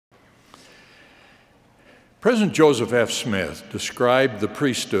President Joseph F. Smith described the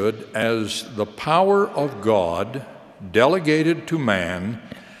priesthood as the power of God delegated to man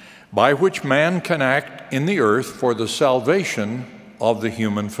by which man can act in the earth for the salvation of the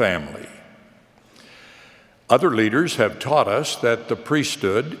human family. Other leaders have taught us that the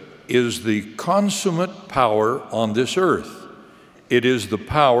priesthood is the consummate power on this earth. It is the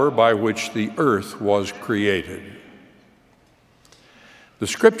power by which the earth was created. The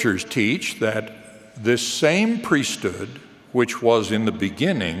scriptures teach that this same priesthood, which was in the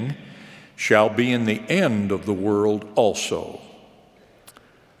beginning, shall be in the end of the world also.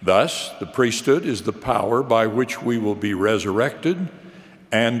 Thus, the priesthood is the power by which we will be resurrected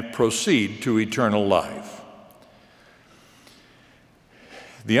and proceed to eternal life.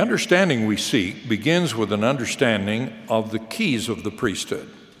 The understanding we seek begins with an understanding of the keys of the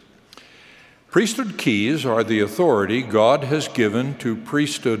priesthood. Priesthood keys are the authority God has given to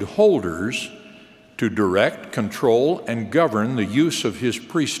priesthood holders to direct, control, and govern the use of his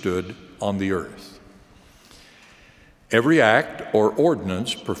priesthood on the earth. Every act or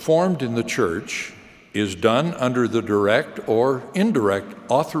ordinance performed in the church is done under the direct or indirect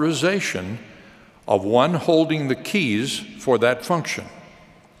authorization of one holding the keys for that function.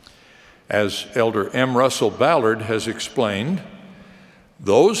 As Elder M. Russell Ballard has explained,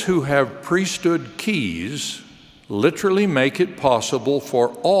 those who have priesthood keys literally make it possible for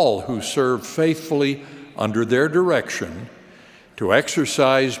all who serve faithfully under their direction to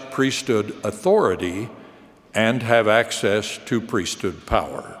exercise priesthood authority and have access to priesthood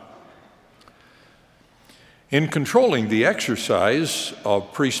power. In controlling the exercise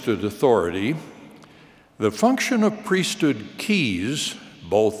of priesthood authority, the function of priesthood keys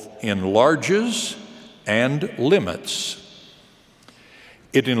both enlarges and limits.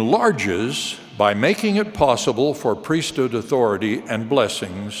 It enlarges by making it possible for priesthood authority and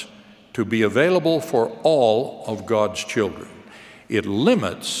blessings to be available for all of God's children. It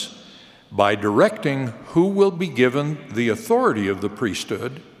limits by directing who will be given the authority of the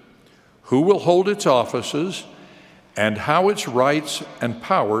priesthood, who will hold its offices, and how its rights and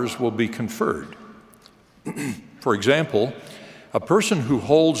powers will be conferred. For example, a person who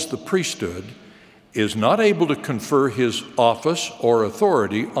holds the priesthood is not able to confer his office or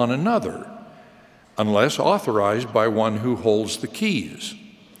authority on another unless authorized by one who holds the keys.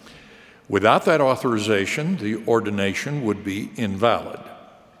 Without that authorization, the ordination would be invalid.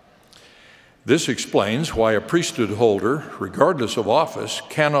 This explains why a priesthood holder, regardless of office,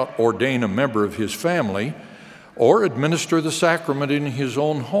 cannot ordain a member of his family or administer the sacrament in his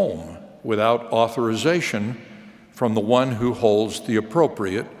own home without authorization from the one who holds the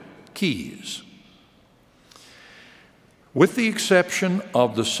appropriate keys. With the exception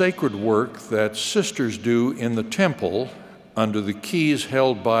of the sacred work that sisters do in the temple under the keys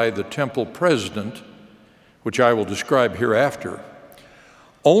held by the temple president, which I will describe hereafter,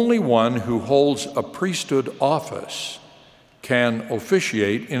 only one who holds a priesthood office can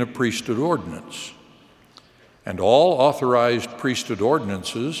officiate in a priesthood ordinance. And all authorized priesthood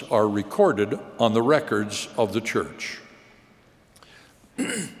ordinances are recorded on the records of the church.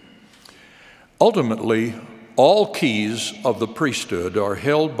 Ultimately, all keys of the priesthood are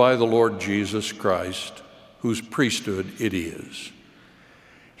held by the Lord Jesus Christ, whose priesthood it is.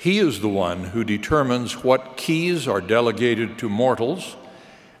 He is the one who determines what keys are delegated to mortals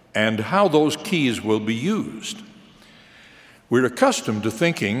and how those keys will be used. We're accustomed to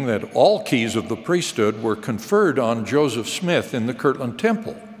thinking that all keys of the priesthood were conferred on Joseph Smith in the Kirtland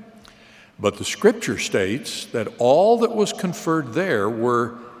Temple, but the scripture states that all that was conferred there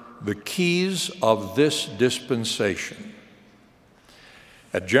were the keys of this dispensation.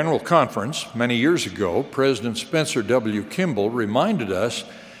 At General Conference many years ago, President Spencer W. Kimball reminded us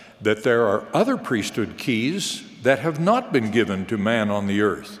that there are other priesthood keys that have not been given to man on the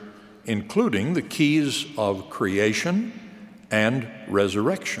earth, including the keys of creation and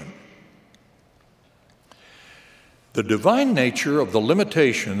resurrection. The divine nature of the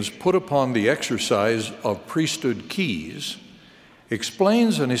limitations put upon the exercise of priesthood keys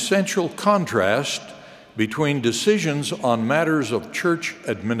explains an essential contrast between decisions on matters of church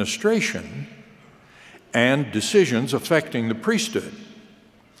administration and decisions affecting the priesthood.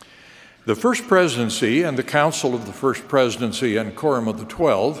 The First Presidency and the Council of the First Presidency and Quorum of the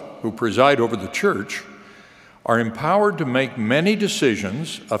 12, who preside over the church, are empowered to make many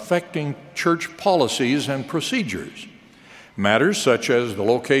decisions affecting church policies and procedures, matters such as the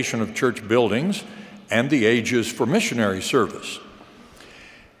location of church buildings and the ages for missionary service.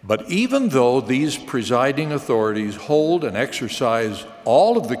 But even though these presiding authorities hold and exercise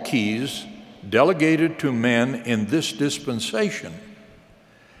all of the keys delegated to men in this dispensation,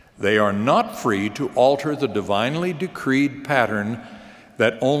 They are not free to alter the divinely decreed pattern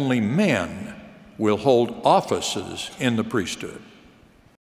that only men will hold offices in the priesthood.